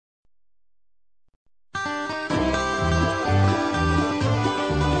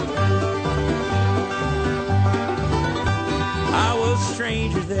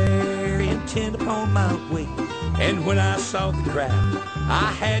my way. And when I saw the crowd,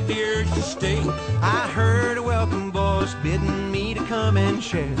 I had the urge to stay. I heard a welcome voice bidding me to come and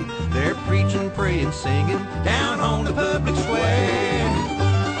share. They're preaching, praying, singing down on the public square.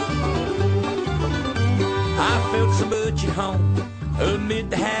 I felt so much at home amid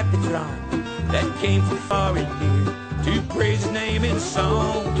the happy throng that came from far and near to praise His name in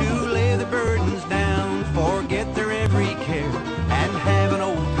song, to lay their burdens down, forget their every care, and have an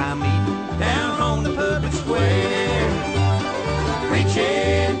old-time meeting down on the public square.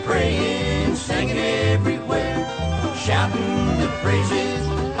 Preaching, praying, singing everywhere, shouting the praises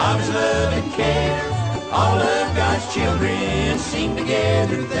of His love and care. All of God's children sing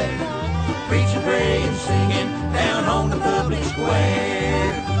together there, preaching, praying, singing down on the public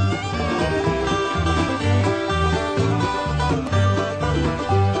square.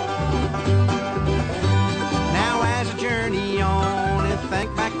 Now as I journey on and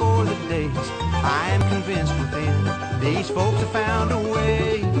think back over the days, I am convinced within these folks have found a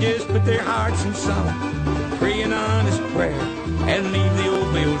way. Just put their hearts in song, pray an honest prayer, and leave the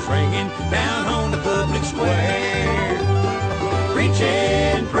old bells ringing down on the public square.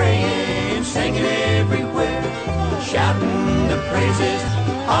 Preaching, praying, singing everywhere, shouting the praises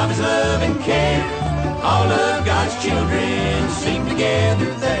of His love and care. All of God's children sing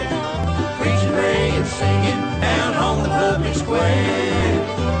together there, preaching, praying, singing down on the public square.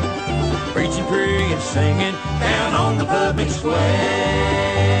 Preaching, praying, singing down on the public square.